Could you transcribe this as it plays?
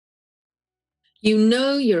You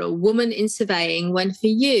know you're a woman in surveying when for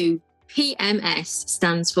you, PMS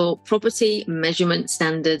stands for Property Measurement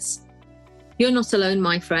Standards. You're not alone,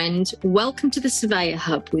 my friend. Welcome to the Surveyor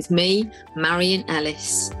Hub with me, Marion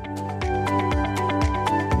Ellis.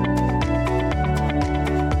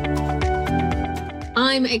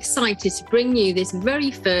 I'm excited to bring you this very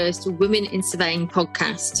first Women in Surveying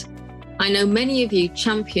podcast. I know many of you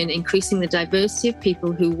champion increasing the diversity of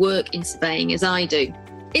people who work in surveying as I do.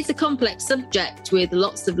 It's a complex subject with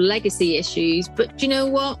lots of legacy issues, but do you know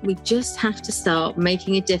what? We just have to start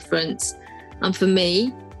making a difference. And for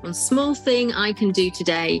me, one small thing I can do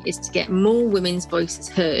today is to get more women's voices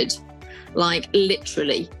heard, like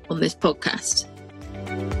literally on this podcast.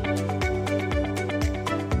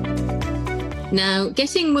 Now,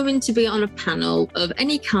 getting women to be on a panel of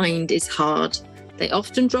any kind is hard. They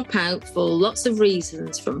often drop out for lots of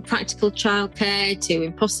reasons, from practical childcare to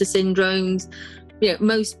imposter syndromes.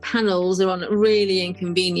 Most panels are on really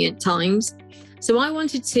inconvenient times. So I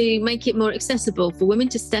wanted to make it more accessible for women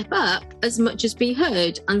to step up as much as be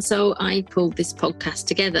heard. And so I pulled this podcast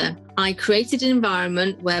together. I created an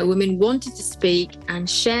environment where women wanted to speak and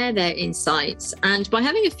share their insights. And by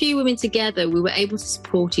having a few women together, we were able to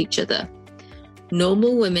support each other.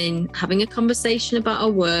 Normal women having a conversation about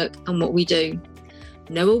our work and what we do.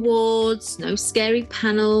 No awards, no scary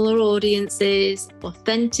panel or audiences,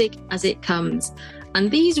 authentic as it comes.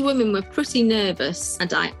 And these women were pretty nervous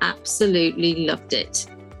and I absolutely loved it.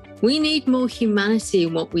 We need more humanity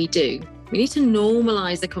in what we do. We need to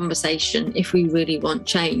normalise the conversation if we really want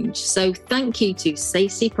change. So thank you to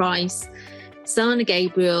Stacey Price, Sana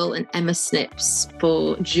Gabriel and Emma Snips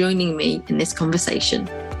for joining me in this conversation.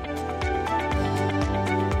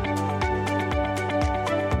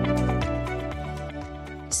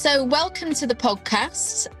 So welcome to the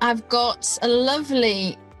podcast. I've got a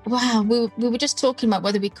lovely, we were just talking about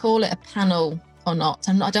whether we call it a panel or not.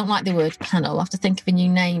 I don't like the word panel. I have to think of a new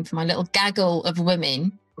name for my little gaggle of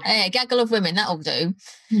women. Hey, gaggle of women, that'll do.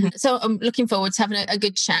 Mm-hmm. So I'm looking forward to having a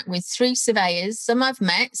good chat with three surveyors. Some I've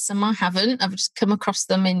met, some I haven't. I've just come across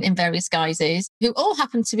them in various guises, who all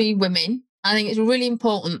happen to be women. I think it's really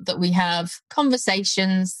important that we have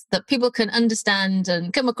conversations that people can understand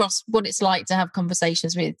and come across what it's like to have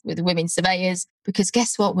conversations with women surveyors, because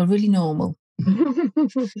guess what? We're really normal.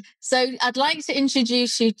 So I'd like to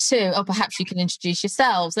introduce you to, or perhaps you can introduce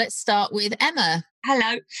yourselves. Let's start with Emma.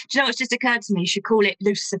 Hello. Do you know what's just occurred to me? You should call it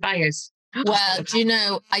loose surveyors. Well, do you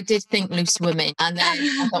know, I did think loose women, and then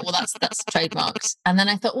I thought, well, that's trademarked. And then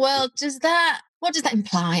I thought, well, what does that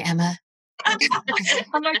imply, Emma?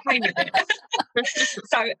 I'm okay with it.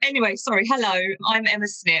 So anyway, sorry. Hello, I'm Emma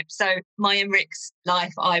Snip. So my Emmerich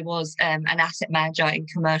life, I was an asset manager in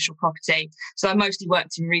commercial property. So I mostly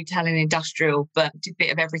worked in retail and industrial, but did a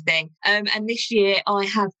bit of everything. And this year I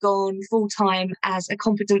have gone full-time as a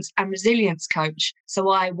confidence and resilience coach. So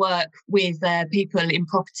I work with people in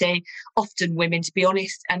property, often women to be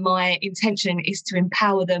honest, and my intention is to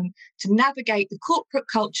empower them to navigate the corporate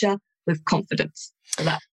culture with confidence. So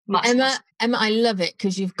that Emma, I love it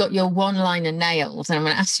because you've got your one-liner nailed, and I'm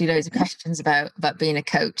going to ask you loads of questions about being a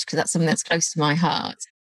coach, because that's something that's close to my heart.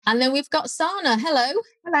 And then we've got Sana. Hello.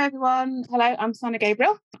 Hello, everyone. Hello, I'm Sana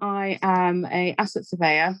Gabriel. I am an asset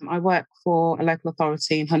surveyor. I work for a local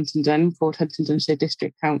authority in Huntingdon called Huntingdonshire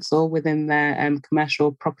District Council within their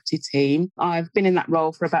commercial property team. I've been in that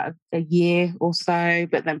role for about a year or so,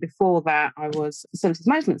 but then before that, I was a facilities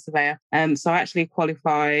management surveyor. So I actually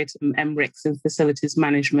qualified Emmerichs in facilities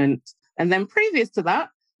management. And then previous to that,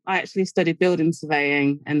 I actually studied building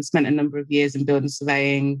surveying and spent a number of years in building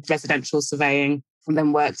surveying, residential surveying, and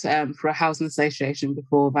then worked for a housing association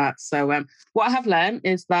before that. So what I have learned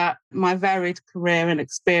is that my varied career and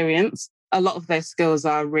experience, a lot of those skills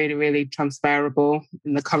are really, really transferable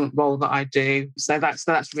in the current role that I do. So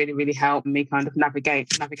that's really, really helped me kind of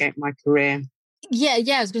navigate my career. Yeah.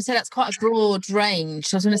 I was going to say that's quite a broad range.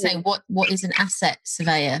 So I was going to say, what is an asset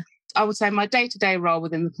surveyor? I would say my day-to-day role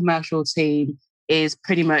within the commercial team is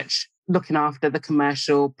pretty much looking after the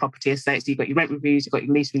commercial property estates. You've got your rent reviews, you've got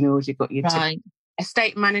your lease renewals, you've got your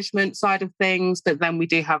estate management side of things, but then we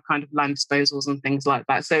do have kind of land disposals and things like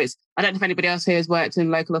that. So I don't know if anybody else here has worked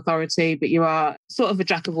in local authority, but you are sort of a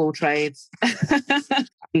jack of all trades.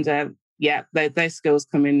 And those skills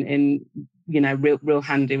come in real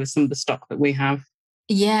handy with some of the stock that we have.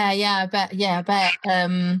 I bet.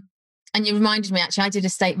 And you reminded me, actually, I did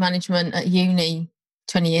estate management at uni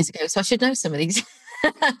 20 years ago, so I should know some of these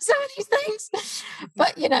things,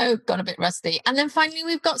 but got a bit rusty. And then finally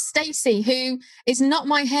we've got Stacey, who is not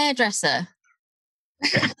my hairdresser,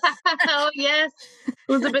 Oh, yes.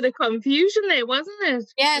 There was a bit of confusion there, wasn't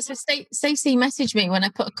it? Yeah, so Stacey messaged me when I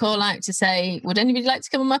put a call out to say, would anybody like to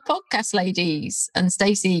come on my podcast, ladies? And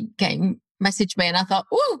Stacey messaged me, and I thought,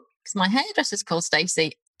 oh, because my hairdresser's called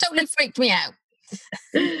Stacey. Totally freaked me out.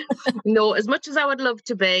 No, as much as I would love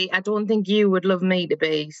to be, I don't think you would love me to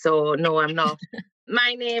be. So no, I'm not.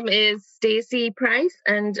 My name is Stacey Price,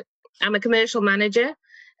 and I'm a commercial manager,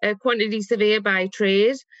 a quantity surveyor by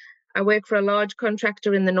trade. I work for a large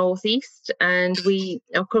contractor in the northeast, and we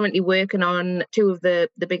are currently working on two of the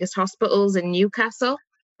biggest hospitals in Newcastle.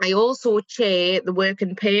 I also chair the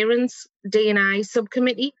Working Parents D&I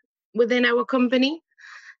subcommittee within our company.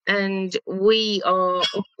 And we are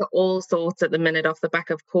up to all sorts at the minute off the back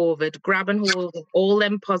of COVID, grabbing hold of all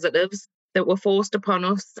them positives that were forced upon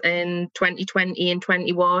us in 2020 and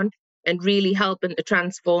 21, and really helping to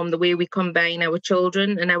transform the way we combine our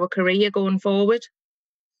children and our career going forward.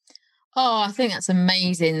 Oh, I think that's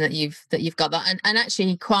amazing that you've got that, and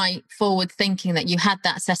actually quite forward thinking that you had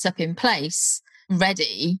that set up in place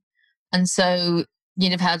ready, and so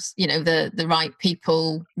you'd have had the right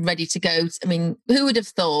people ready to go. I mean, who would have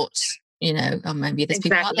thought? Or maybe there's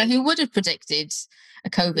people out there who would have predicted a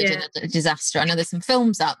COVID and a disaster. I know there's some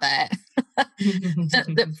films out there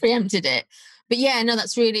that preempted it, but yeah, no,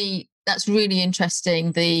 that's really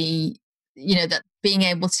interesting. That being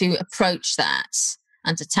able to approach that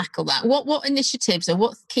and to tackle that. What initiatives or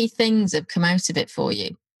what key things have come out of it for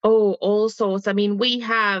you? Oh, all sorts. I mean, we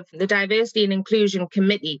have the Diversity and Inclusion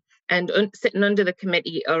Committee, and sitting under the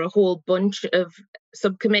committee are a whole bunch of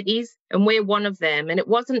subcommittees, and we're one of them. And it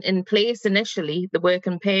wasn't in place initially, the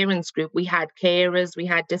Working Parents group. We had carers, we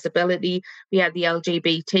had disability, we had the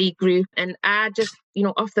LGBT group. And I just,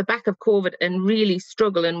 off the back of COVID and really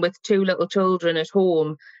struggling with two little children at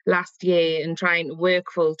home last year and trying to work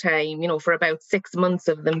full time, for about 6 months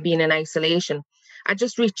of them being in isolation, I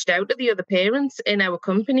just reached out to the other parents in our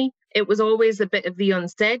company. It was always a bit of the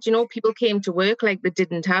unsaid. People came to work like they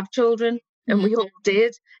didn't have children, and we all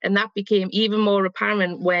did. And that became even more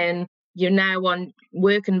apparent when you're now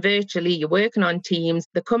working virtually, you're working on Teams,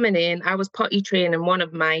 they're coming in. I was potty training one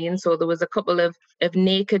of mine, so there was a couple of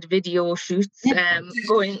naked video shoots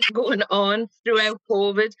going on throughout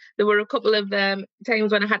COVID. There were a couple of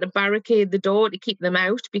times when I had to barricade the door to keep them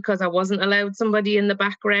out because I wasn't allowed somebody in the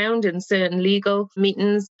background in certain legal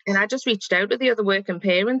meetings. And I just reached out to the other working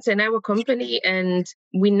parents in our company, and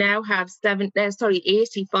we now have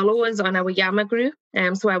 80 followers on our Yammer group,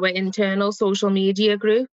 so our internal social media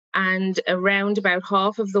group. And around about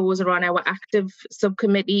half of those are on our active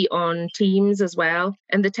subcommittee on Teams as well.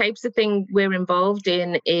 And the types of thing we're involved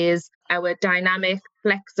in is our dynamic,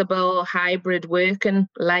 flexible, hybrid working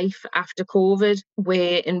life after COVID.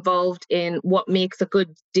 We're involved in what makes a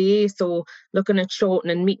good day. So looking at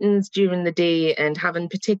shortening meetings during the day and having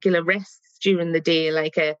particular rests during the day.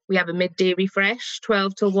 Like we have a midday refresh,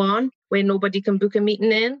 12 to 1, where nobody can book a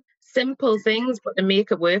meeting in. Simple things, but to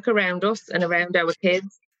make it work around us and around our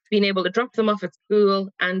kids. Being able to drop them off at school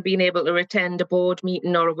and being able to attend a board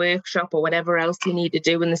meeting or a workshop or whatever else you need to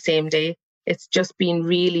do in the same day. It's just been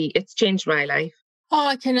it's changed my life. Oh,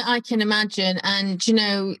 I can imagine. And,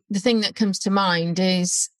 the thing that comes to mind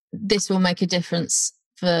is this will make a difference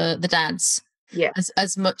for the dads. Yeah.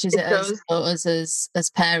 As much as it does for us as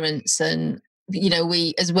parents. And,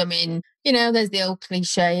 we as women, there's the old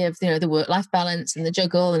cliche of, the work-life balance and the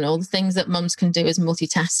juggle and all the things that mums can do as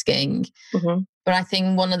multitasking. Mm-hmm. But I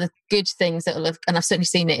think one of the good things that and I've certainly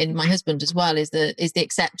seen it in my husband as well, is the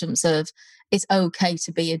acceptance of it's okay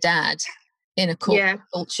to be a dad in a corporate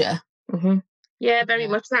culture. Mm-hmm. Yeah, very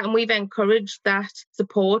much that. And we've encouraged that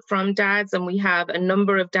support from dads, and we have a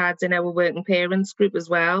number of dads in our working parents group as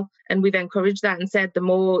well. And we've encouraged that and said the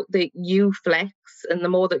more that you flex and the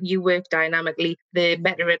more that you work dynamically, the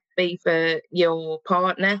better it'll be for your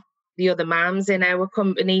partner, the other mums in our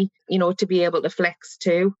company, to be able to flex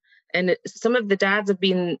too. And some of the dads have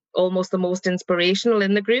been almost the most inspirational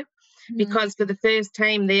in the group, because for the first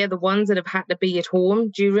time, they're the ones that have had to be at home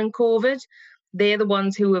during COVID. They're the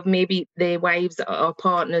ones who have maybe their wives or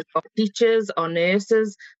partners or teachers or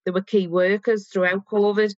nurses. They were key workers throughout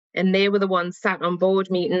COVID, and they were the ones sat on board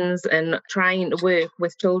meetings and trying to work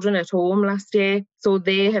with children at home last year. So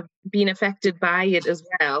they have been affected by it as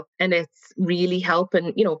well. And it's really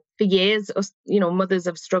helping, for years, us, mothers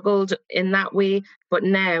have struggled in that way. But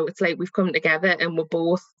now it's like we've come together and we're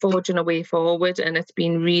both forging a way forward, and it's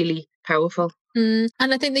been really powerful. And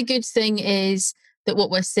I think the good thing is that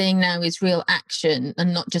what we're seeing now is real action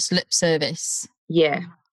and not just lip service. Yeah,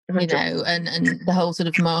 you know, and the whole sort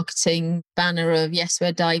of marketing banner of yes,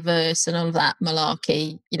 we're diverse and all of that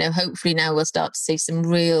malarkey, you know, hopefully now we'll start to see some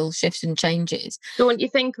real shifts and changes. Don't you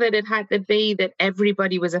think that it had to be that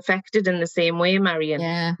everybody was affected in the same way, Marion?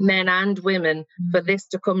 Yeah. Men and women, for this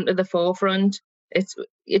to come to the forefront.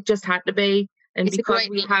 It just had to be. And it's because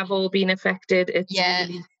we have all been affected, it's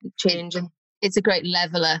really changing. It's a great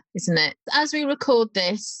leveler, isn't it? As we record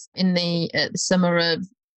this in the summer of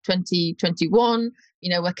 2021, you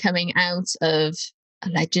know, we're coming out of,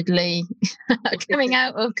 allegedly, coming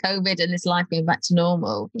out of COVID and this life going back to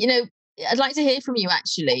normal. You know, I'd like to hear from you,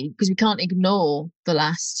 actually, because we can't ignore the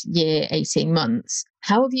last year, 18 months.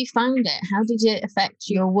 How have you found it? How did it affect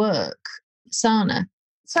your work? Sana?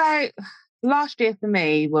 So last year for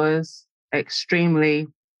me was extremely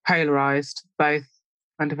polarised, both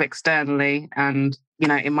kind of externally and, you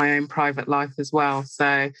know, in my own private life as well.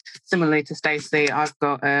 So similarly to Stacey, I've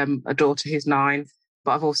got a daughter who's 9,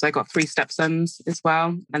 but I've also got 3 stepsons as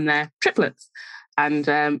well, and they're triplets. And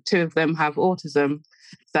 2 of them have autism.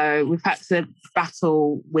 So we've had to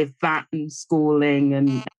battle with that and schooling,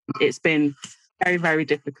 and it's been very, very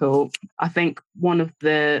difficult. I think one of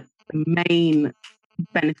the main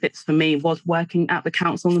benefits for me was working at the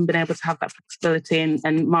council and being able to have that flexibility.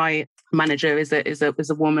 And my manager is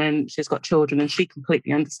a woman. She's got children, and she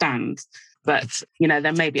completely understands. But you know,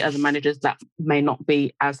 there may be other managers that may not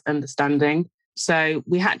be as understanding. So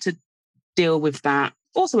we had to deal with that.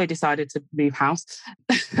 Also, we decided to move house.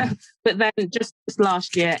 But then just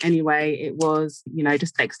last year anyway, it was, you know,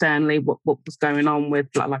 just externally what was going on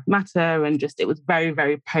with Black Lives Matter, and just it was very,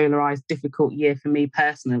 very polarised, difficult year for me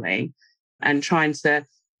personally, and trying to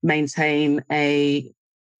maintain a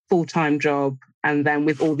full-time job, and then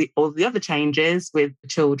with all the other changes with the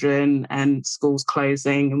children and schools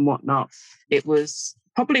closing and whatnot, it was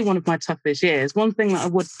probably one of my toughest years. One thing that I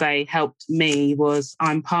would say helped me was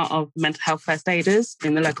I'm part of mental health first aiders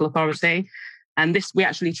in the local authority. And this, we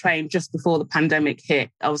actually trained just before the pandemic hit.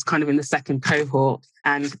 I was kind of in the second cohort,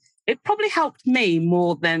 and it probably helped me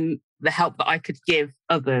more than the help that I could give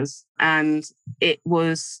others. And it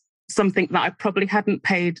was something that I probably hadn't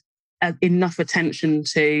paid enough attention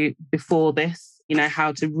to before this. You know,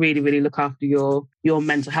 how to really, really look after your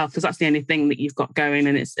mental health, because that's the only thing that you've got going,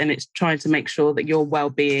 and it's trying to make sure that your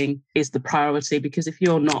well-being is the priority, because if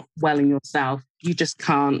you're not well in yourself, you just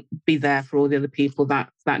can't be there for all the other people that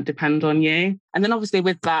depend on you. And then obviously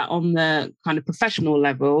with that, on the kind of professional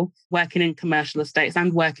level, working in commercial estates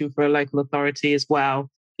and working for a local authority as well,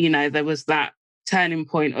 you know, there was that turning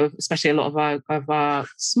point of, especially a lot of our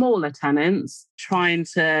smaller tenants, trying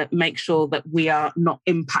to make sure that we are not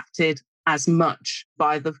impacted as much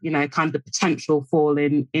by the, you know, kind of the potential fall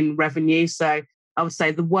in revenue. So I would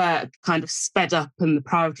say the work kind of sped up and the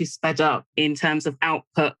priorities sped up in terms of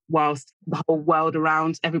output, whilst the whole world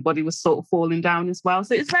around everybody was sort of falling down as well.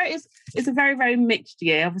 So it's a very, very mixed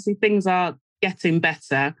year. Obviously things are getting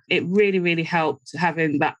better. It really, really helped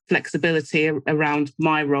having that flexibility around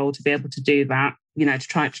my role to be able to do that, you know, to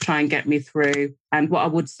try and get me through. And what I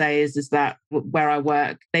would say is that where I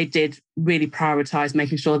work, they did really prioritize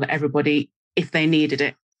making sure that everybody, if they needed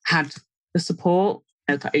it, had the support,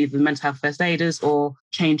 either the mental health first aiders or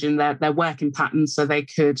changing their working patterns so they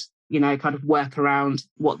could, you know, kind of work around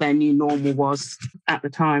what their new normal was at the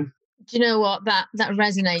time. Do you know what? That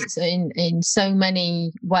resonates in so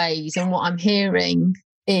many ways. And what I'm hearing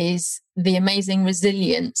is the amazing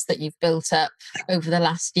resilience that you've built up over the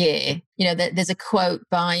last year. You know, there's a quote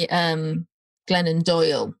by Glennon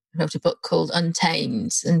Doyle, who wrote a book called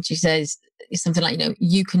Untamed. And she says something like, you know,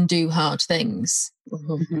 you can do hard things.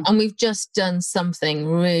 Mm-hmm. And we've just done something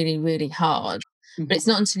really, really hard. Mm-hmm. But it's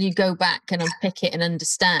not until you go back and unpick it and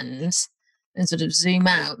understand and sort of zoom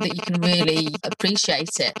out that you can really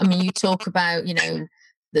appreciate it. I mean, you talk about, you know,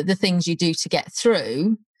 the things you do to get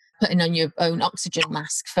through, putting on your own oxygen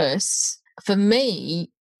mask first. For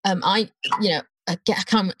me, I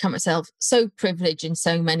count myself so privileged in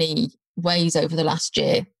so many ways over the last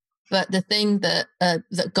year. But the thing that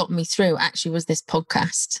got me through actually was this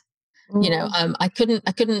podcast. You know, I couldn't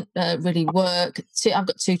really work. I've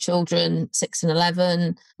got 2 children, 6 and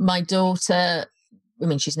 11. My daughter, I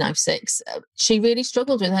mean, she's now 6. She really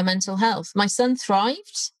struggled with her mental health. My son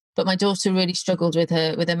thrived, but my daughter really struggled with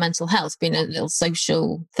her mental health, being a little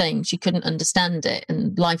social thing. She couldn't understand it,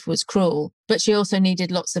 and life was cruel. But she also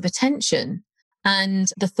needed lots of attention. And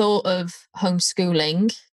the thought of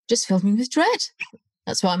homeschooling just filled me with dread.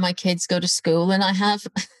 That's why my kids go to school and I have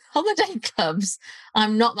holiday clubs.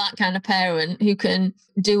 I'm not that kind of parent who can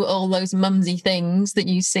do all those mumsy things that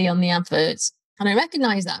you see on the adverts. And I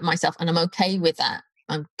recognise that myself, and I'm okay with that.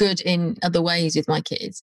 I'm good in other ways with my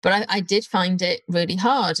kids. But I did find it really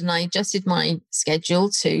hard, and I adjusted my schedule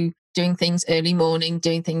to doing things early morning,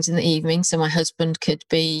 doing things in the evening, so my husband could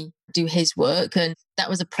do his work. And that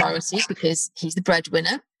was a priority because he's the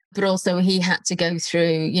breadwinner, but also he had to go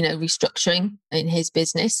through, restructuring in his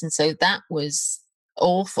business. And so that was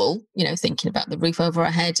awful, thinking about the roof over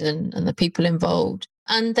our head and the people involved.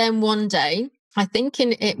 And then one day, I think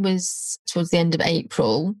it was towards the end of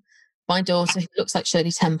April, my daughter, who looks like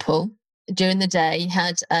Shirley Temple, during the day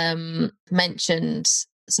had mentioned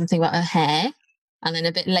something about her hair. And then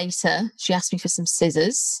a bit later, she asked me for some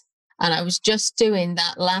scissors. And I was just doing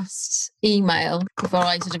that last email before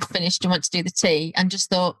I sort of finished and went to do the tea, and just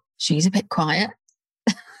thought, she's a bit quiet.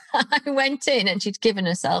 I went in and she'd given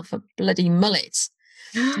herself a bloody mullet.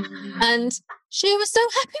 And she was so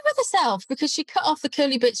happy with herself because she cut off the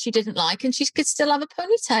curly bits she didn't like, and she could still have a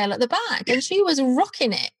ponytail at the back, and she was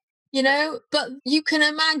rocking it, But you can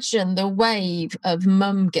imagine the wave of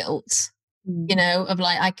mum guilt, of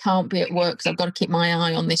like, I can't be at work because I've got to keep my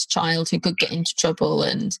eye on this child who could get into trouble.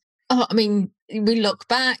 And we look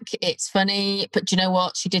back, it's funny, but do you know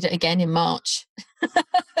what? She did it again in March. in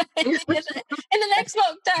the next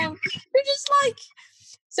lockdown. We're just like,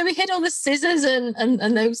 so we hid all the scissors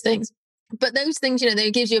and those things. But those things, they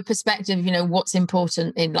gives you a perspective, what's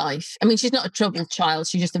important in life. I mean, she's not a troubled child.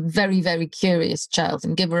 She's just a very, very curious child,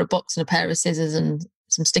 and give her a box and a pair of scissors and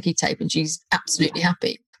some sticky tape and she's absolutely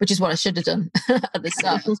happy, which is what I should have done at the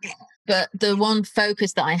start. But the one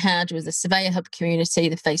focus that I had was the Surveyor Hub community,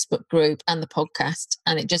 the Facebook group and the podcast.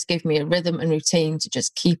 And it just gave me a rhythm and routine to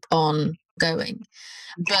just keep on going.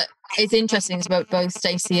 But it's interesting, it's about both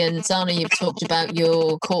Stacey and Sana, you've talked about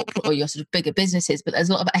your corporate or your sort of bigger businesses, but there's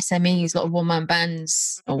a lot of SMEs, a lot of one-man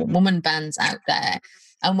bands or woman bands out there.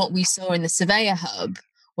 And what we saw in the Surveyor Hub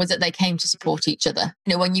was that they came to support each other.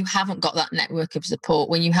 When you haven't got that network of support,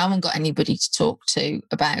 when you haven't got anybody to talk to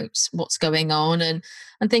about what's going on, and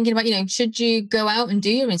thinking about, should you go out and do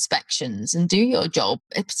your inspections and do your job,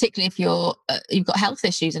 particularly if you've got health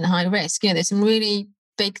issues and high risk. There's some really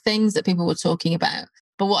big things that people were talking about.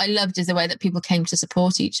 But what I loved is the way that people came to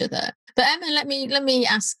support each other. But Emma, let me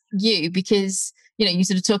ask you, because, you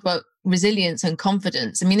sort of talk about resilience and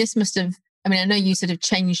confidence. I mean, this must have, I know you sort of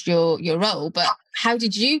changed your role, but how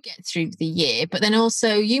did you get through the year? But then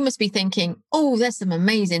also you must be thinking, oh, there's some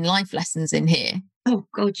amazing life lessons in here. Oh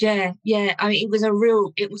God, yeah. I mean, it was a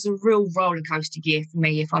real roller coaster year for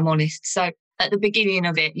me, if I'm honest. So at the beginning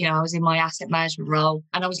of it, I was in my asset management role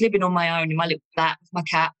and I was living on my own in my little flat with my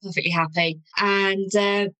cat, perfectly happy. And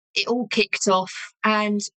it all kicked off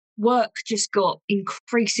and work just got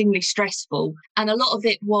increasingly stressful. And a lot of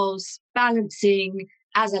it was balancing,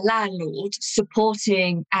 as a landlord,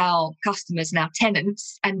 supporting our customers and our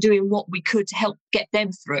tenants and doing what we could to help get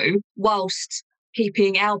them through, whilst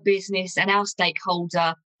keeping our business and our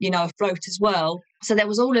stakeholder, afloat as well. So there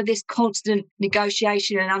was all of this constant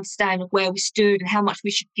negotiation and understanding of where we stood and how much we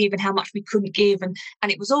should give and how much we couldn't give. And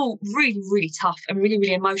it was all really, really tough and really,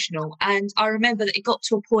 really emotional. And I remember that it got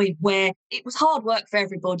to a point where it was hard work for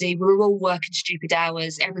everybody. We were all working stupid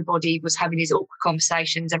hours. Everybody was having these awkward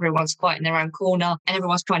conversations. Everyone's quite in their own corner and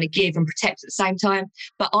everyone's trying to give and protect at the same time.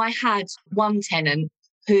 But I had one tenant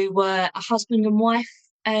who were a husband and wife,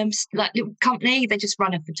 little company. They just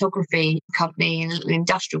run a photography company in a little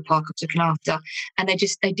industrial park I was looking after, and they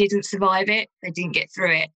didn't survive it. They didn't get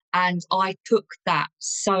through it, and I took that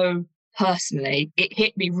so personally. It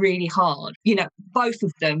hit me really hard. Both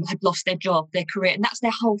of them had lost their job, their career, and that's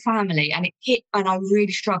their whole family, and it hit, and I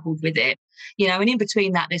really struggled with it. And in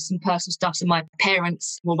between that, there's some personal stuff. So my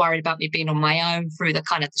parents were worried about me being on my own through the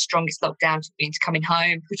strongest lockdown, into coming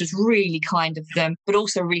home, which was really kind of them, but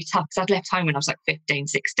also really tough because I'd left home when I was like 15,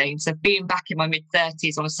 16. So being back in my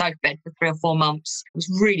mid-30s on a sofa bed for 3 or 4 months was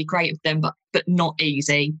really great of them, but not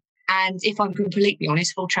easy. And if I'm completely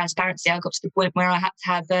honest, full transparency, I got to the point where I had to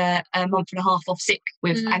have a month and a half off sick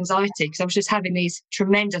with anxiety because I was just having these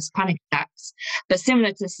tremendous panic attacks. But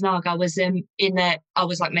similar to Snarg, I was I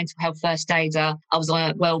was like mental health first aider. I was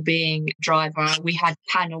a wellbeing driver. We had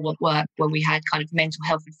panel at work where we had kind of mental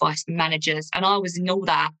health advice and managers. And I was in all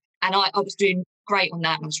that. And I was doing great on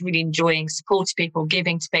that. And I was really enjoying supporting people,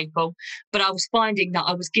 giving to people. But I was finding that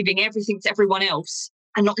I was giving everything to everyone else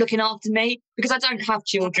and not looking after me because I don't have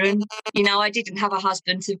children. I didn't have a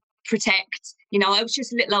husband to protect. I was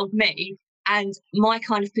just a little old me. And my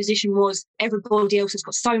kind of position was everybody else has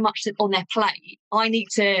got so much on their plate. I need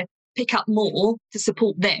to pick up more to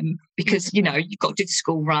support them because, you've got to do the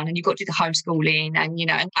school run and you've got to do the homeschooling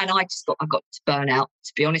and I just thought I got to burn out,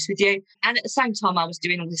 to be honest with you. And at the same time, I was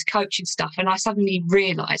doing all this coaching stuff and I suddenly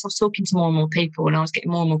realised I was talking to more and more people and I was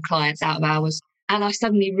getting more and more clients out of hours. And I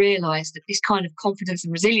suddenly realised that this kind of confidence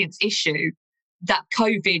and resilience issue that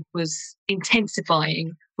COVID was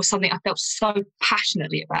intensifying was something I felt so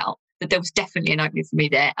passionately about, that there was definitely an opening for me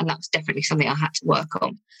there. And that was definitely something I had to work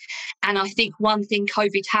on. And I think one thing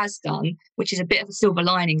COVID has done, which is a bit of a silver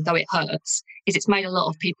lining, though it hurts, is it's made a lot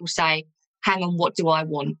of people say, hang on, what do I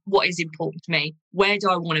want? What is important to me? Where do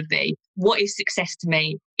I want to be? What is success to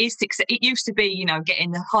me? Is success, it used to be, you know, getting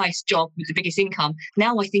the highest job with the biggest income.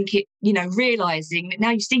 Now I think it, you know, realising that now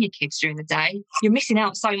you see your kids during the day, you're missing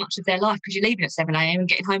out so much of their life because you're leaving at 7 a.m. and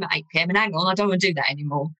getting home at 8 p.m. and hang on, I don't want to do that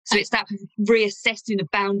anymore. So it's that reassessing of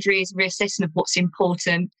boundaries, reassessing of what's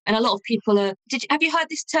important. And a lot of people are, have you heard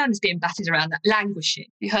this term that's being batted around, that languishing?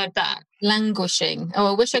 You heard that? Languishing. Oh,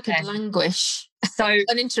 I wish I could languish. So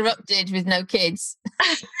uninterrupted with no kids.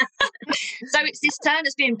 So it's this term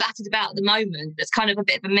that's being battered about at the moment that's kind of a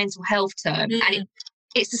bit of a mental health term. And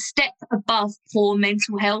it's a step above poor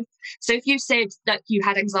mental health. So if you said that you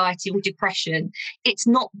had anxiety or depression, it's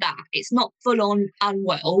not that. It's not full on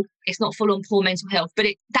unwell. It's not full on poor mental health, but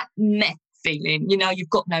that meh feeling, you know, you've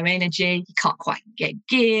got no energy, you can't quite get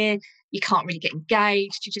gear, you can't really get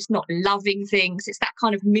engaged, you're just not loving things. It's that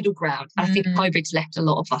kind of middle ground. I think COVID's left a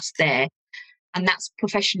lot of us there. And that's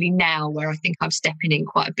professionally now where I think I'm stepping in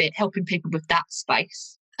quite a bit, helping people with that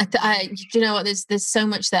space. Do you know what? There's so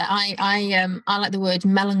much there. I like the word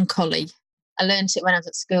melancholy. I learned it when I was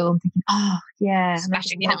at school. I'm thinking, oh yeah,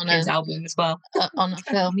 Smashing Pumpkins album as well. On a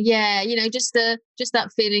film, yeah. You know, just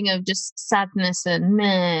that feeling of just sadness and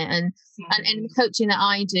meh, and the coaching that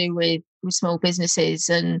I do with small businesses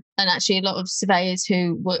and actually a lot of surveyors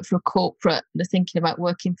who work for a corporate, they're thinking about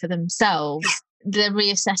working for themselves. They're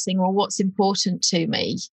reassessing, well, what's important to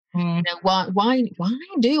me? You know, why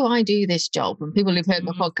do I do this job? And people who've heard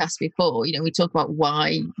my podcast before, you know, we talk about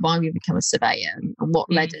why we become a surveyor and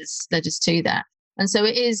what led us to that. And so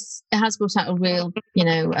it has brought out a real, you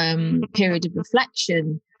know, period of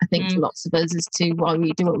reflection, I think, for lots of us as to why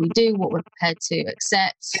we do what we do, what we're prepared to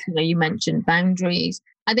accept. You know, you mentioned boundaries.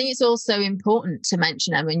 I think it's also important to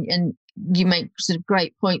mention, I mean, and you make sort of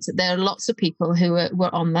great points that there are lots of people who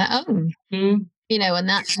were on their own, you know, and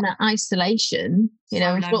that isolation, you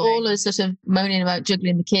know, if we're all sort of moaning about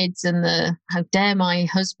juggling the kids and how dare my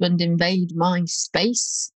husband invade my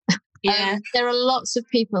space. Yeah. There are lots of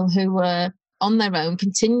people who were on their own,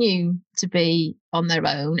 continue to be on their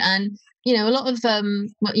own. And, you know, a lot of,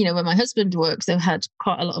 you know, where my husband works, they've had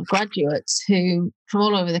quite a lot of graduates who from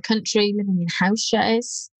all over the country living in house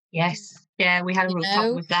shares. Yes. Yeah, we had a real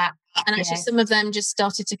problem with that. And actually some of them just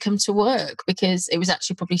started to come to work because it was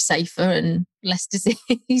actually probably safer and less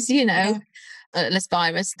disease, you know, less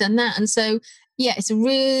virus than that. And so, yeah, it's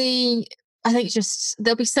really, I think just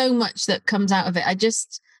there'll be so much that comes out of it. I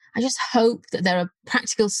just hope that there are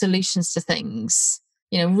practical solutions to things,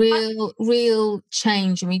 you know, real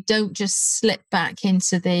change, and we don't just slip back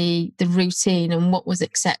into the routine and what was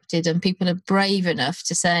accepted, and people are brave enough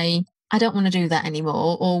to say, I don't want to do that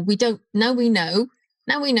anymore, or we don't know, we know.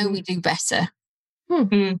 Now we know we do better.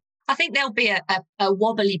 I think there'll be a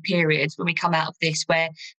wobbly period when we come out of this where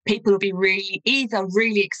people will be really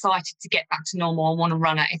excited to get back to normal and want to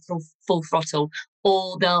run at it full throttle,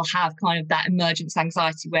 or they'll have kind of that emergence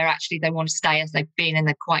anxiety where actually they want to stay as they've been and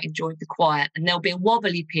they've quite enjoyed the quiet. And there'll be a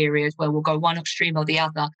wobbly period where we'll go one extreme or the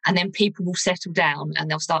other, and then people will settle down and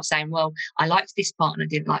they'll start saying, well, I liked this part and I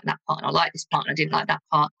didn't like that part, and I liked this part and I didn't like that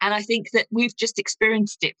part. And I think that we've just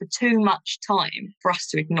experienced it for too much time for us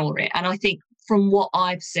to ignore it. And I think from what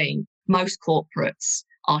I've seen, most corporates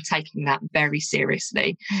are taking that very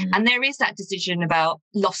seriously. And there is that decision about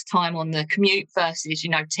lost time on the commute versus,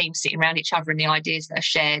 you know, teams sitting around each other and the ideas that are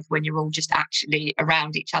shared when you're all just actually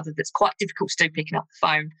around each other. That's quite difficult to do, picking up the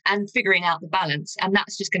phone and figuring out the balance. And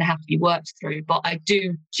that's just going to have to be worked through. But I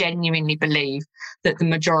do genuinely believe that the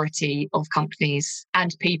majority of companies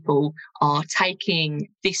and people are taking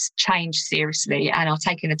this change seriously and are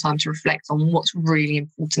taking the time to reflect on what's really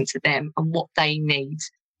important to them and what they need.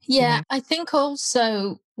 Yeah, I think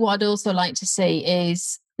also what I'd also like to see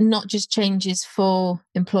is not just changes for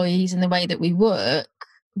employees in the way that we work,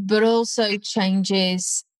 but also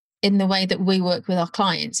changes in the way that we work with our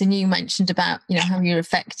clients. And you mentioned about, you know, how you're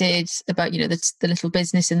affected about, you know, the little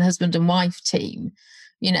business and the husband and wife team,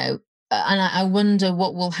 you know, and I wonder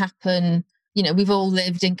what will happen. You know, we've all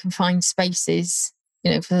lived in confined spaces,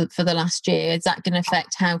 you know, for the last year. Is that going to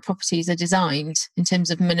affect how properties are designed in terms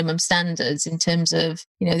of minimum standards, in terms of,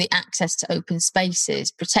 you know, the access to open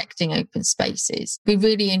spaces, protecting open spaces? It'd be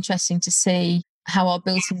really interesting to see how our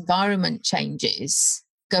built environment changes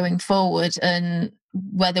going forward, and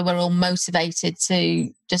whether we're all motivated to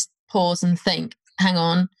just pause and think, hang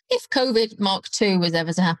on, if COVID Mark II was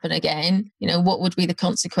ever to happen again, what would be the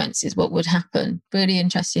consequences? What would happen? Really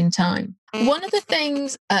interesting time. One of the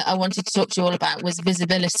things I wanted to talk to you all about was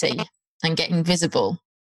visibility and getting visible.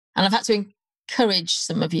 And I've had to encourage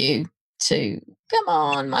some of you to come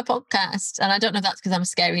on my podcast. And I don't know if that's because I'm a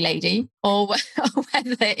scary lady or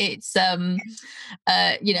whether it's, about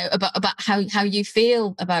how you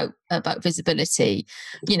feel about visibility.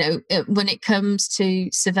 When it comes to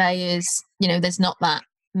surveyors, there's not that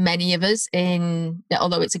many of us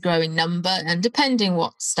although it's a growing number, and depending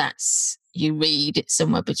what stats you read, it's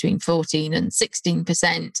somewhere between 14 and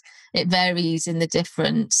 16%. It varies in the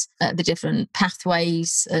different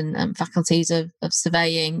pathways and faculties of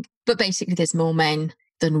surveying. But basically, there's more men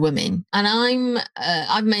than women. And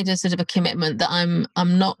I've made a sort of a commitment that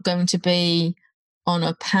I'm not going to be on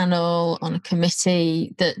a panel, on a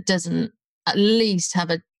committee that doesn't at least have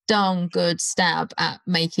a darn good stab at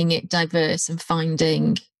making it diverse and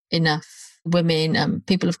finding enough women,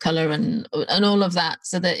 people of colour and all of that,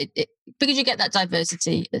 so that it because you get that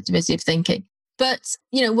diversity of thinking. But,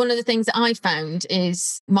 one of the things that I found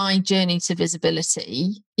is my journey to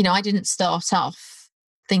visibility. I didn't start off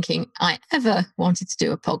thinking I ever wanted to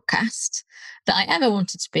do a podcast, that I ever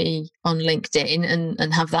wanted to be on LinkedIn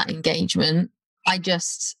and have that engagement. I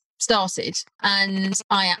just started, and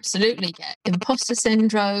I absolutely get imposter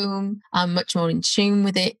syndrome. I'm much more in tune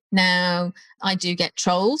with it now. I do get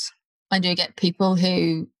trolled. I do get people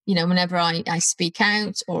who, whenever I speak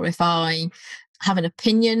out, or if I have an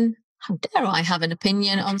opinion, how dare I have an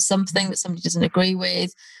opinion on something that somebody doesn't agree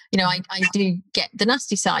with? I do get the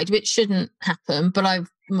nasty side, which shouldn't happen, but I'm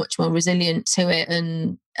much more resilient to it.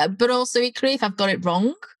 And but also equally, if I've got it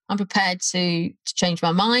wrong, I'm prepared to change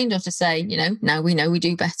my mind or to say, now we know we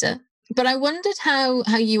do better. But I wondered how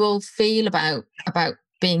you all feel about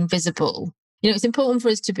being visible. It's important for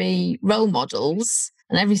us to be role models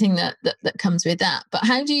and everything that comes with that. But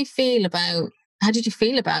how did you feel about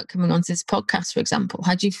coming onto this podcast, for example?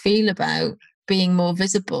 How do you feel about being more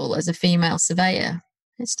visible as a female surveyor?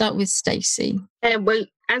 Let's start with Stacey. Well,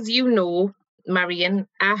 as you know, Marion,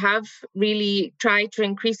 I have really tried to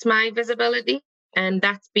increase my visibility. And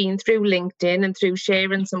that's been through LinkedIn and through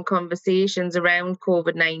sharing some conversations around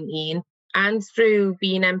COVID-19 and through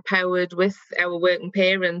being empowered with our Working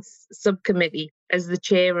Parents subcommittee as the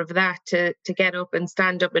chair of that to get up and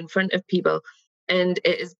stand up in front of people. And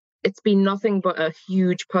it's been nothing but a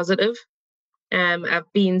huge positive.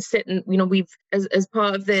 I've been sitting, we've, as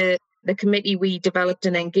part of the committee, we developed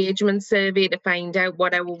an engagement survey to find out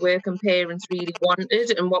what our working parents really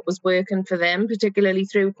wanted and what was working for them, particularly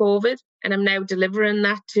through COVID. And I'm now delivering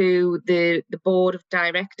that to the board of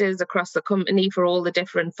directors across the company for all the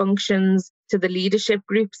different functions, to the leadership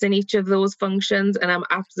groups in each of those functions. And I'm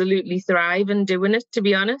absolutely thriving doing it, to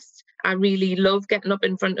be honest. I really love getting up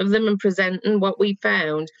in front of them and presenting what we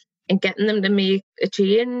found and getting them to make a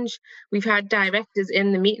change. We've had directors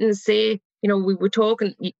in the meetings say, we were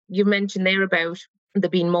talking, you mentioned there about there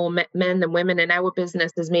being more men than women, and our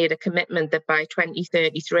business has made a commitment that by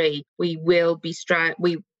 2033, we will be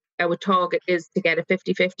our target is to get a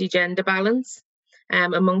 50-50 gender balance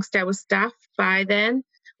amongst our staff by then,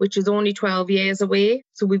 which is only 12 years away.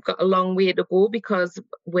 So we've got a long way to go because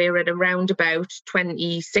we're at around about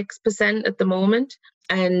 26% at the moment.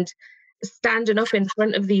 And standing up in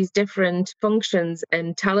front of these different functions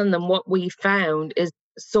and telling them what we found is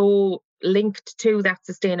so linked to that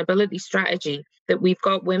sustainability strategy that we've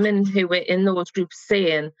got women who are in those groups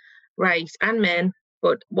saying, right, and men,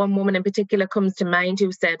 but one woman in particular comes to mind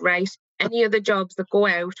who said, right, any of the jobs that go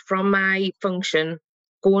out from my function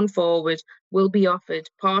going forward will be offered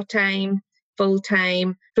part-time,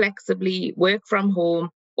 full-time, flexibly, work from home.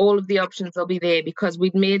 All of the options will be there because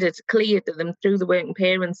we'd made it clear to them through the Working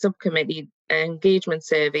Parents Subcommittee engagement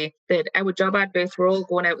survey that our job adverts were all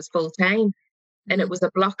going out as full-time. And it was a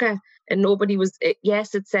blocker, and nobody was,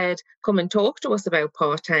 yes, it said, come and talk to us about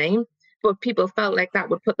part-time, but people felt like that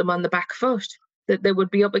would put them on the back foot, that they would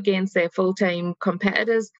be up against their full-time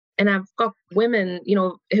competitors. And I've got women,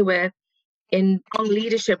 who are in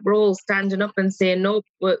leadership roles standing up and saying, no,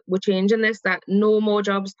 we're changing this, that no more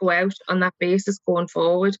jobs go out on that basis going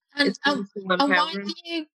forward. And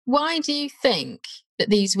why do you think that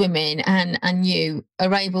these women and you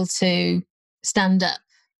are able to stand up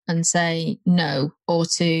and say no, or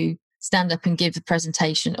to stand up and give the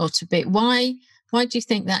presentation, or to be, why do you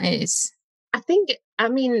think that is? I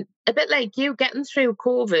mean, a bit like you getting through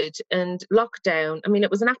COVID and lockdown,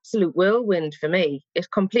 it was an absolute whirlwind for me.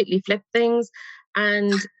 It completely flipped things.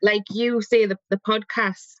 And like you say, the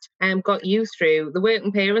podcast got you through. The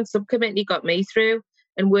Working Parents Subcommittee got me through.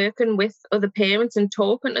 and working with other parents and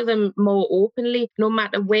talking to them more openly, no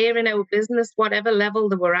matter where in our business, whatever level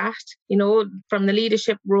they were at, from the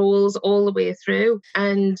leadership roles all the way through.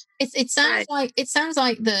 And it sounds like a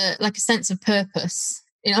sense of purpose.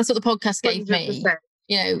 That's what the podcast gave 100%.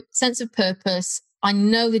 Me. Sense of purpose. I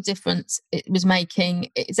know the difference it was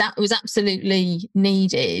making. It was absolutely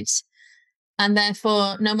needed. And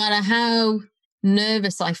therefore, no matter how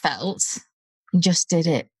nervous I felt, just did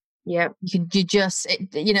it. Yeah. You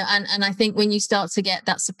and I think when you start to get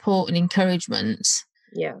that support and encouragement,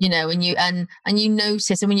 and you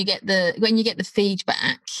notice, and when you get the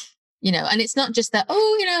feedback, and it's not just that,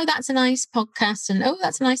 that's a nice podcast, and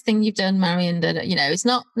that's a nice thing you've done, Marion. It's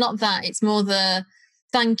not that. It's more the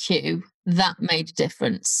thank you that made a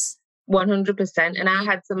difference. 100%. And I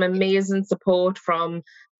had some amazing support from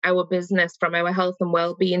our business, from our health and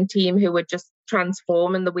wellbeing team, who were just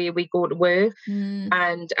transforming the way we go to work.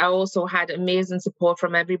 And I also had amazing support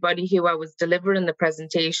from everybody who I was delivering the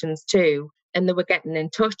presentations to. And they were getting in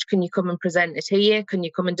touch. Can you come and present it here? Can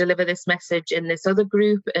you come and deliver this message in this other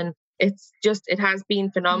group? And it has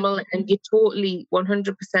been phenomenal. And you're totally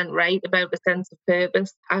 100% right about the sense of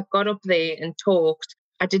purpose. I got up there and talked.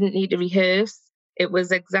 I didn't need to rehearse. It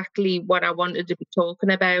was exactly what I wanted to be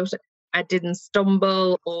talking about. I didn't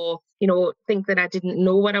stumble or, think that I didn't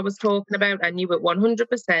know what I was talking about. I knew it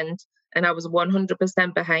 100%, and I was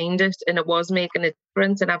 100% behind it, and it was making a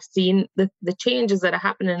difference. And I've seen the changes that are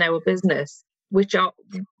happening in our business,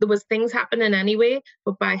 there was things happening anyway,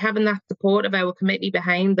 but by having that support of our committee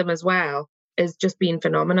behind them as well, has just been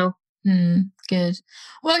phenomenal. Good.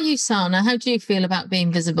 What about you, Sana? How do you feel about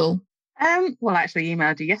being visible? Well, I actually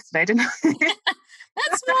emailed you yesterday, didn't I?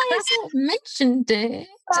 That's why I sort of mentioned it.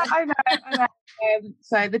 I know.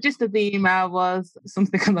 So the gist of the email was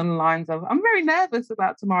something along the lines of, I'm very nervous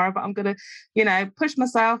about tomorrow, but I'm going to, push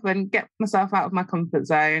myself and get myself out of my comfort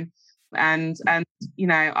zone. And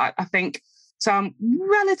I think, so I'm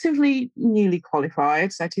relatively newly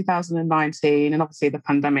qualified, so 2019, and obviously the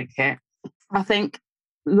pandemic hit. I think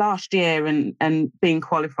last year and being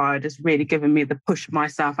qualified has really given me the push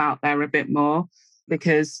myself out there a bit more,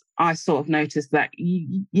 because I sort of noticed that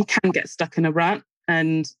you can get stuck in a rut.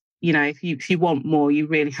 And, if you want more, you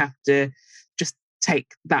really have to just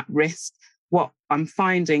take that risk. What I'm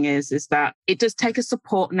finding is that it does take a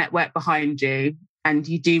support network behind you, and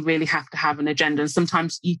you do really have to have an agenda. And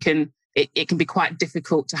sometimes it can be quite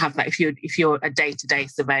difficult to have that if you're a day-to-day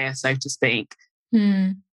surveyor, so to speak.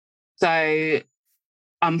 So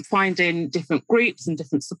I'm finding different groups and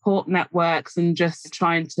different support networks, and just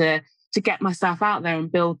trying to get myself out there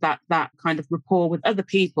and build that kind of rapport with other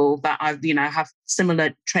people that I, have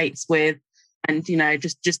similar traits with, and,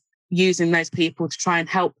 just using those people to try and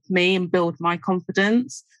help me and build my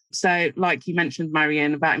confidence. So like you mentioned,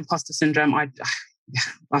 Marion, about imposter syndrome, I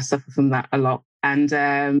suffer from that a lot.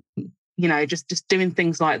 And, just doing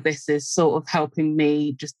things like this is sort of helping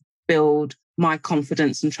me just build my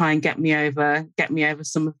confidence and try and get me over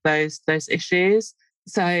some of those issues.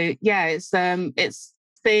 So yeah, it's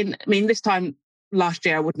been, this time last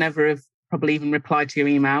year, I would never have probably even replied to your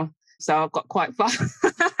email. So I've got quite far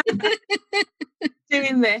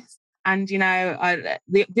doing this. And,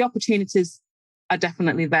 the opportunities are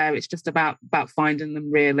definitely there. It's just about finding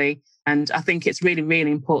them, really. And I think it's really,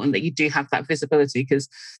 really important that you do have that visibility, because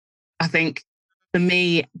I think for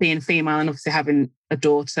me, being female and obviously having a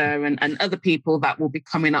daughter and other people that will be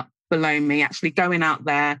coming up below me, actually going out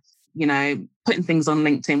there, putting things on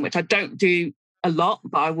LinkedIn, which I don't do a lot,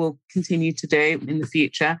 but I will continue to do in the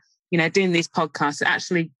future. Doing these podcasts, it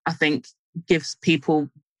actually, I think, gives people,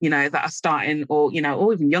 that are starting, or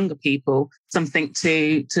even younger people, something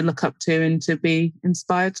to look up to and to be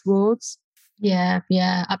inspired towards. Yeah,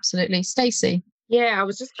 absolutely. Stacey? Yeah, I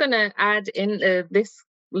was just going to add into this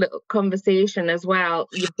little conversation as well.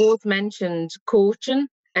 You both mentioned coaching,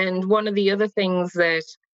 and one of the other things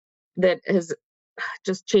that has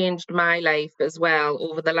just changed my life as well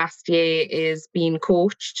over the last year is being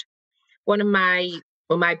coached. One of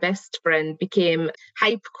my best friend became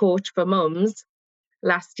hype coach for mums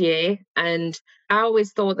last year, and I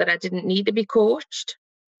always thought that I didn't need to be coached,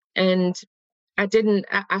 and I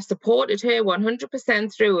supported her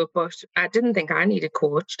 100% through it, but I didn't think I needed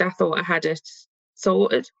coached. I thought I had it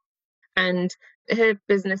sorted. And her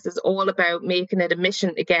business is all about making it a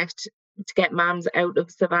mission to get mums out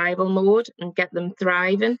of survival mode and get them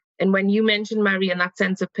thriving. And when you mentioned, Marion, that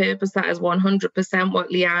sense of purpose, that is 100% what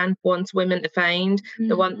Leanne wants women to find.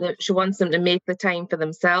 She wants them to make the time for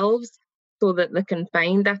themselves so that they can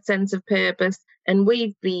find that sense of purpose. And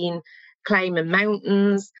we've been climbing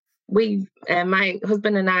mountains, my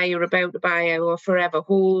husband and I are about to buy our forever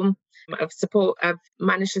home. I've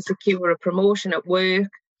managed to secure a promotion at work.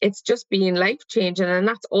 It's just been life-changing, and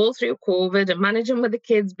that's all through COVID and managing with the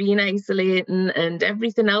kids, being isolating and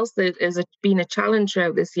everything else that has been a challenge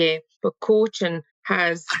throughout this year. But coaching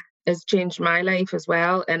has changed my life as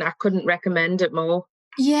well, and I couldn't recommend it more.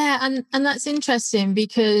 Yeah, and that's interesting,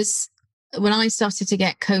 because when I started to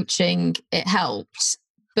get coaching, it helped.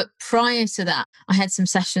 But prior to that, I had some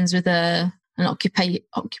sessions with an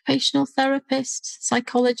occupational therapist,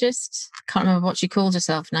 psychologist. I can't remember what she called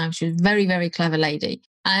herself now. She was a very, very clever lady.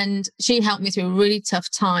 And she helped me through a really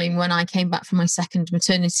tough time when I came back from my second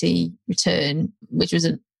maternity return, which was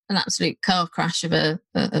an absolute car crash of a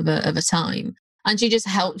time. And she just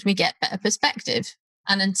helped me get better perspective.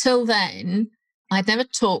 And until then, I'd never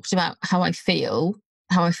talked about how I feel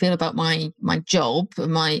about my job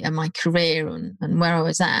and my career and where I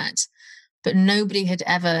was at. But nobody had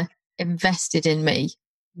ever invested in me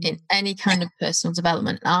in any kind of personal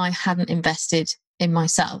development. I hadn't invested in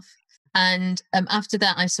myself. And after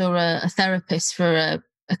that, I saw a therapist for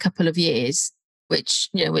a couple of years, which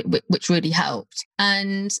really helped.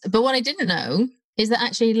 But what I didn't know is that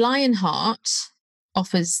actually Lionheart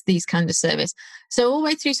offers these kind of service. So all the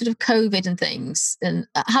way through sort of COVID and things, and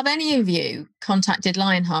have any of you contacted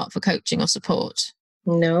Lionheart for coaching or support?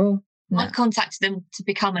 No. I've contacted them to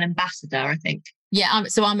become an ambassador, I think. Yeah,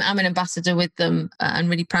 I'm an ambassador with them, and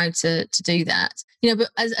really proud to do that. But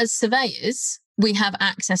as surveyors, we have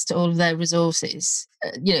access to all of their resources.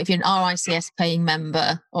 If you're an RICS paying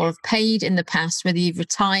member or have paid in the past, whether you've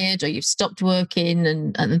retired or you've stopped working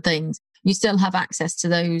and things, you still have access to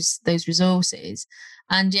those resources.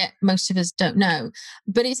 And yet most of us don't know.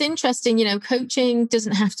 But it's interesting, coaching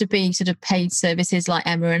doesn't have to be sort of paid services like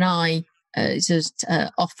Emma and I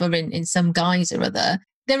offer in some guise or other.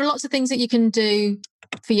 There are lots of things that you can do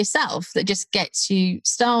for yourself that just gets you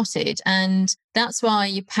started. And that's why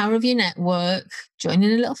your power of your network,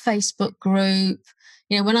 joining a little Facebook group.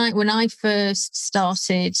 When I first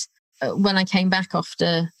started, when I came back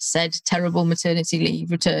after said terrible maternity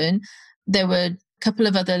leave return, there were a couple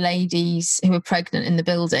of other ladies who were pregnant in the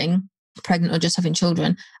building, pregnant or just having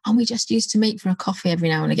children. And we just used to meet for a coffee every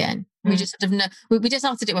now and again. We just sort of we just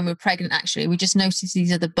started it when we were pregnant, actually. We just noticed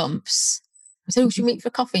these other bumps. I said, we should meet for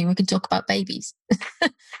a coffee and we can talk about babies,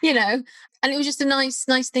 and it was just a nice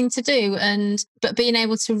thing to do. But being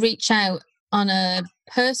able to reach out on a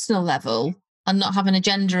personal level and not have an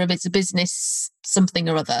agenda of it's a business, something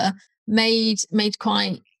or other, made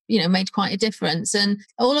quite a difference. And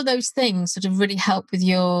all of those things sort of really help with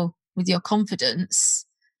your confidence.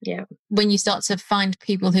 Yeah. When you start to find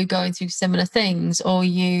people who are going through similar things, or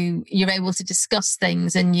you're able to discuss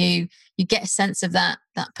things and you get a sense of that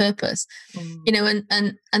purpose,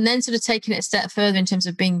 and then sort of taking it a step further in terms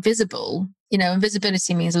of being visible, and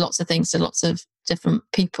visibility means lots of things to lots of different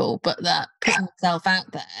people, but that putting yourself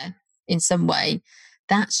out there in some way,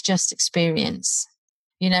 that's just experience,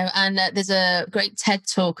 and there's a great TED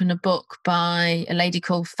talk and a book by a lady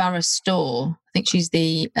called Farah Storr. I think she's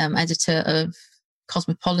the editor of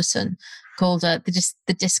Cosmopolitan, called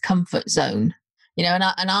the discomfort zone, and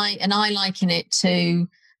I liken it to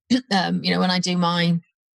when I do mine.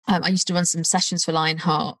 I used to run some sessions for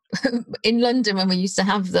Lionheart in London when we used to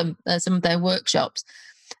have them, some of their workshops,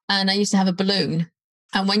 and I used to have a balloon.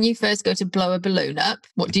 And when you first go to blow a balloon up,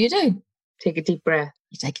 what do? Take a deep breath.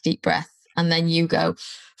 You take a deep breath, and then you go,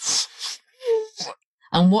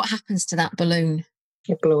 and what happens to that balloon?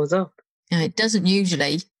 It blows up. It doesn't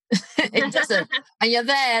usually. It doesn't. And you're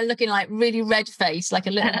there looking like really red faced, like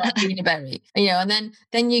a little peanut berry, and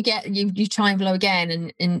then you try and blow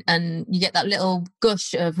again, and you get that little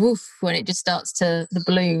gush of woof when it just starts the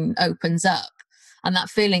balloon opens up, and that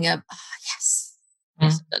feeling of yes,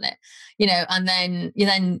 I've done it, and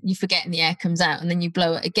then you forget and the air comes out, and then you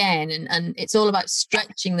blow it again, and it's all about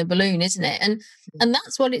stretching the balloon, isn't it? And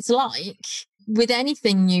that's what it's like with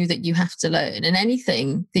anything new that you have to learn and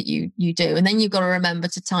anything that you do. And then you've got to remember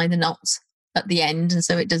to tie the knots at the end, and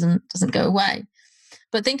so it doesn't go away.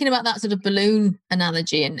 But thinking about that sort of balloon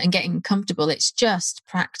analogy and getting comfortable, it's just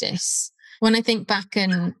practice. When I think back,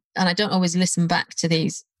 and I don't always listen back to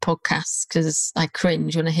these podcasts because I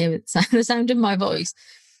cringe when I hear the sound of my voice.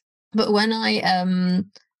 But when I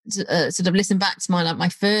sort of listen back to my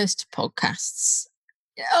first podcasts,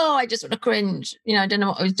 I just want to cringe. I don't know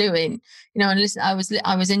what I was doing. And listen,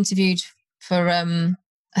 I was interviewed for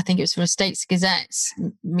I think it was for a States Gazette,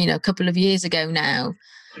 a couple of years ago now,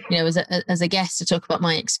 as a guest to talk about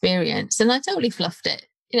my experience, and I totally fluffed it.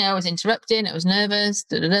 I was interrupting, I was nervous,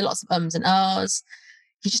 lots of ums and ahs.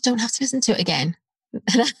 You just don't have to listen to it again.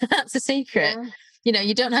 That's the secret. you know,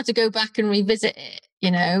 you don't have to go back and revisit it,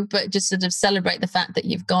 you know, but just sort of celebrate the fact that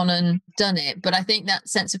you've gone and done it. But I think that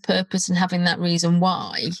sense of purpose and having that reason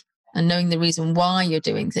why and knowing the reason why you're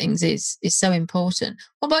doing things is so important.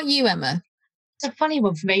 What about you, Emma? It's a funny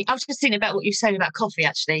one for me. I was just thinking about what you were saying about coffee,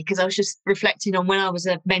 actually, because I was just reflecting on when I was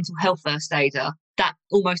a mental health first aider, that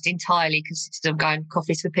almost entirely consisted of going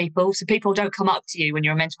coffees for people. So people don't come up to you when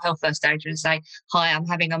you're a mental health first aider and say, hi, I'm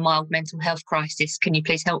having a mild mental health crisis. Can you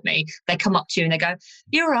please help me? They come up to you and they go,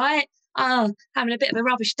 you're right. Oh, having a bit of a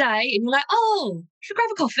rubbish day. And you're like, oh, should we grab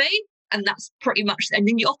a coffee? And that's pretty much, and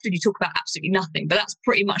then you talk about absolutely nothing, but that's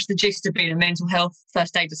pretty much the gist of being a mental health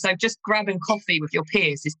first aider. So just grabbing coffee with your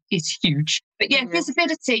peers is huge. But yeah,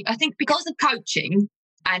 visibility, I think because of coaching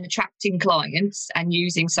and attracting clients and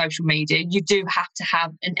using social media, you do have to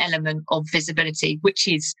have an element of visibility, which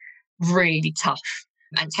is really tough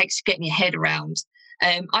and takes getting your head around.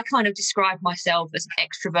 I kind of describe myself as an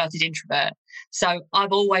extroverted introvert. So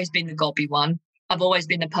I've always been the gobby one. I've always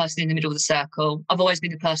been the person in the middle of the circle. I've always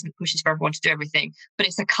been the person that pushes for everyone to do everything. But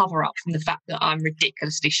it's a cover up from the fact that I'm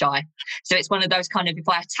ridiculously shy. So it's one of those kind of, if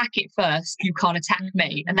I attack it first, you can't attack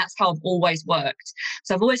me. And that's how I've always worked.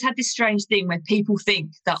 So I've always had this strange thing where people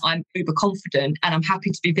think that I'm uber confident and I'm happy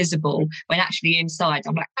to be visible when actually inside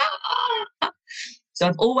I'm like, ah. So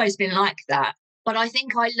I've always been like that. But I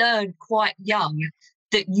think I learned quite young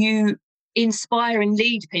that you inspire and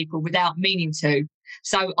lead people without meaning to.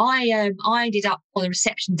 So I ended up on a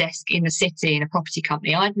reception desk in the city in a property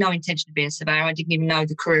company. I had no intention of being a surveyor. I didn't even know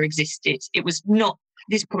the career existed. It was not,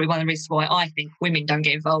 this is probably one of the reasons why I think women don't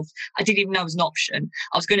get involved. I didn't even know it was an option.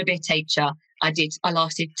 I was going to be a teacher. I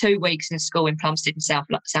lasted 2 weeks in a school in Plumstead in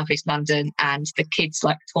southeast London, and the kids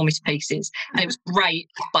like tore me to pieces. And it was great,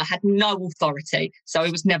 but I had no authority, so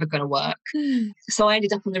it was never going to work. So I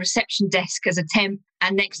ended up on the reception desk as a temp,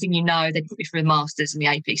 and next thing you know, they put me through the masters and the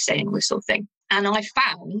APC and all this sort of thing. And I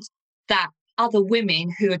found that other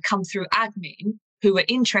women who had come through admin, who were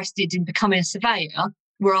interested in becoming a surveyor,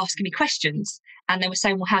 were asking me questions. And they were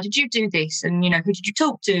saying, well, how did you do this? And, you know, who did you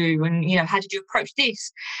talk to? And, you know, how did you approach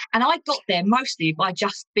this? And I got there mostly by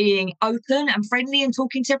just being open and friendly and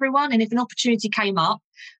talking to everyone. And if an opportunity came up,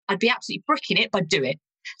 I'd be absolutely bricking it, but I'd do it.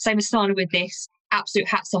 Same as Sana with this. Absolute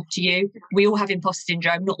hats off to you. We all have imposter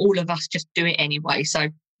syndrome. Not all of us just do it anyway. So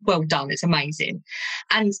well done. It's amazing.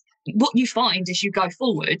 And what you find as you go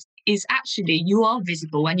forward is actually you are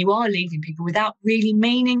visible and you are leading people without really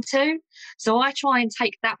meaning to. So I try and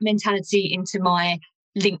take that mentality into my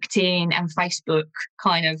LinkedIn and Facebook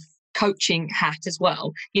kind of coaching hat as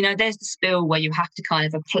well. You know, there's the spiel where you have to kind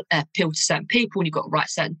of appeal to certain people and you've got to write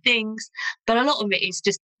certain things. But a lot of it is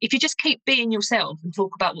just, if you just keep being yourself and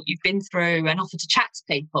talk about what you've been through and offer to chat to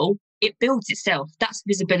people, it builds itself. That's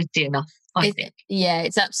visibility enough, I think. Yeah,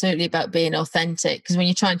 it's absolutely about being authentic, because when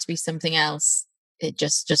you're trying to be something else, it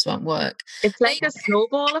just won't work. It's like a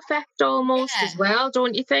snowball effect almost as well,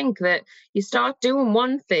 don't you think? That you start doing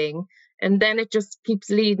one thing and then it just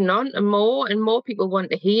keeps leading on and more people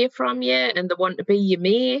want to hear from you and they want to be your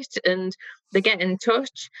mate and they get in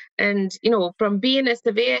touch. And, you know, from being a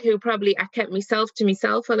surveyor who probably I kept myself to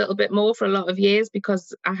myself a little bit more for a lot of years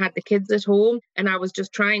because I had the kids at home and I was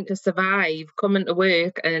just trying to survive, coming to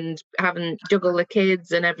work and having juggle the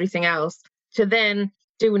kids and everything else, to then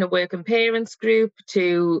doing a working parents group,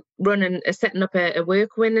 to setting up a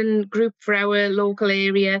work winning group for our local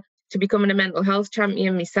area, to becoming a mental health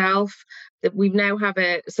champion myself. That we now have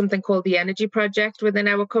something called the Energy Project within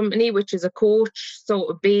our company, which is a coach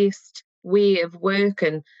sort of based way of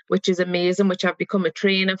working, which is amazing, which I've become a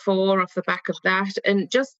trainer for off the back of that.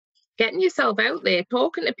 And just getting yourself out there,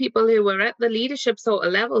 talking to people who are at the leadership sort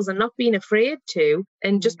of levels and not being afraid to,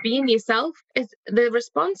 and just being yourself. The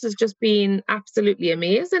response has just been absolutely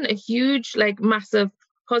amazing. A huge, like massive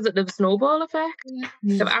positive snowball effect.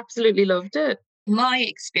 I've absolutely loved it. My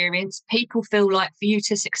experience, people feel like for you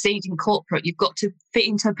to succeed in corporate, you've got to fit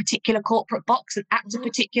into a particular corporate box and act a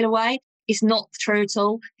particular way. It's not true at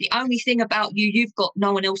all. The only thing about you've got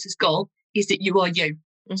no one else has got, is that you are you.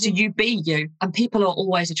 So you be you. And people are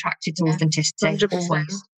always attracted to authenticity. 100%.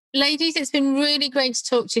 Always. Ladies, it's been really great to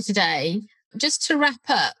talk to you today. Just to wrap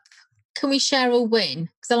up, can we share a win?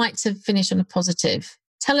 Because I like to finish on a positive.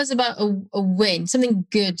 Tell us about a win, something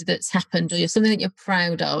good that's happened or something that you're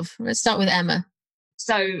proud of. Let's start with Emma.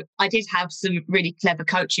 So I did have some really clever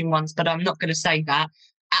coaching ones, but I'm not going to say that.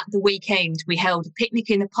 At the weekend, we held a picnic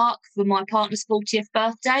in the park for my partner's 40th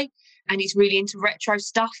birthday, and he's really into retro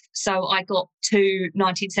stuff. So I got 2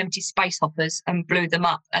 1970s space hoppers and blew them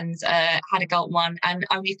up and had a go at one and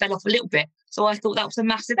only fell off a little bit. So I thought that was a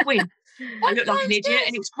massive win. I looked like an idiot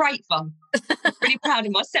and it was great fun. I'm really proud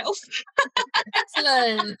of myself.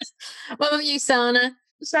 Excellent. What about you, Sana?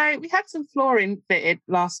 So we had some flooring fitted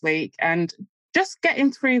last week, and just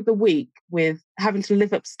getting through the week with having to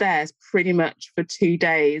live upstairs pretty much for 2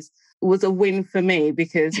 days was a win for me,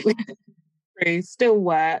 because we still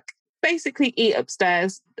work, basically eat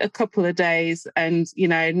upstairs a couple of days, and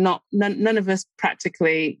none of us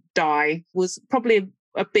practically die was probably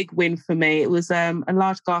a big win for me. It was a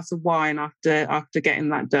large glass of wine after getting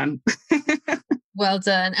that done. Well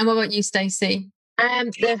done. And what about you, Stacey?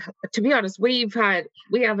 To be honest, we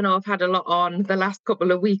haven't all had a lot on the last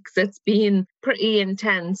couple of weeks. It's been pretty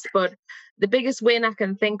intense, but the biggest win I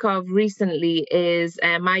can think of recently is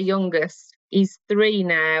my youngest. He's 3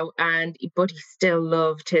 now, but he still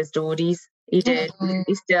loved his Dodies. He did.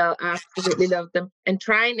 He still absolutely loved them. And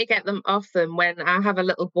trying to get them off them when I have a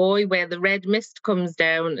little boy, where the red mist comes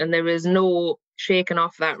down and there is no shaking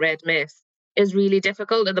off that red mist, is really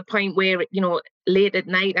difficult, at the point where, late at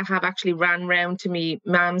night I have actually ran round to me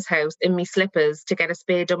mum's house in my slippers to get a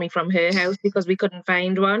spare dummy from her house because we couldn't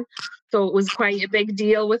find one. So it was quite a big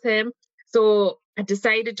deal with him. So I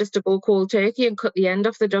decided just to go cold turkey and cut the end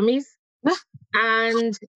off the dummies.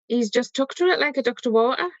 And he's just took to it like a duck to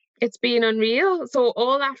water. It's been unreal. So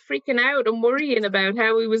all that freaking out and worrying about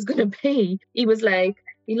how he was going to be, he was like,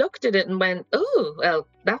 he looked at it and went, oh, well,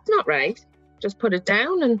 that's not right. Just put it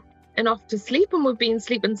down and off to sleep, and we've been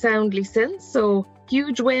sleeping soundly since. So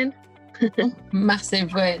huge win.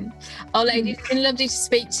 Massive win. Oh, ladies, it's been lovely to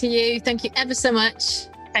speak to you. Thank you ever so much.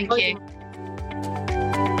 Thank you.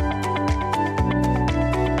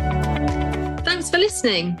 Thanks for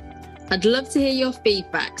listening. I'd love to hear your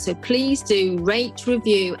feedback, so please do rate,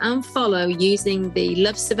 review and follow using the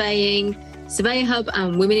Love Surveying, Surveyor Hub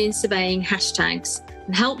and Women in Surveying hashtags,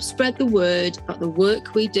 and help spread the word about the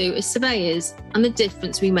work we do as surveyors and the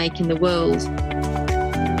difference we make in the world.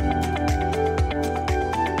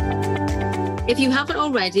 If you haven't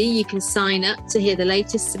already, you can sign up to hear the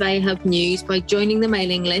latest Surveyor Hub news by joining the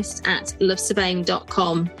mailing list at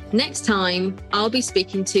lovesurveying.com. Next time, I'll be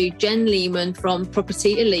speaking to Jen Lehman from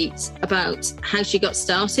Property Elite about how she got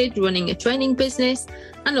started running a training business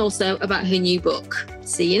and also about her new book.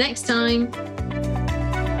 See you next time.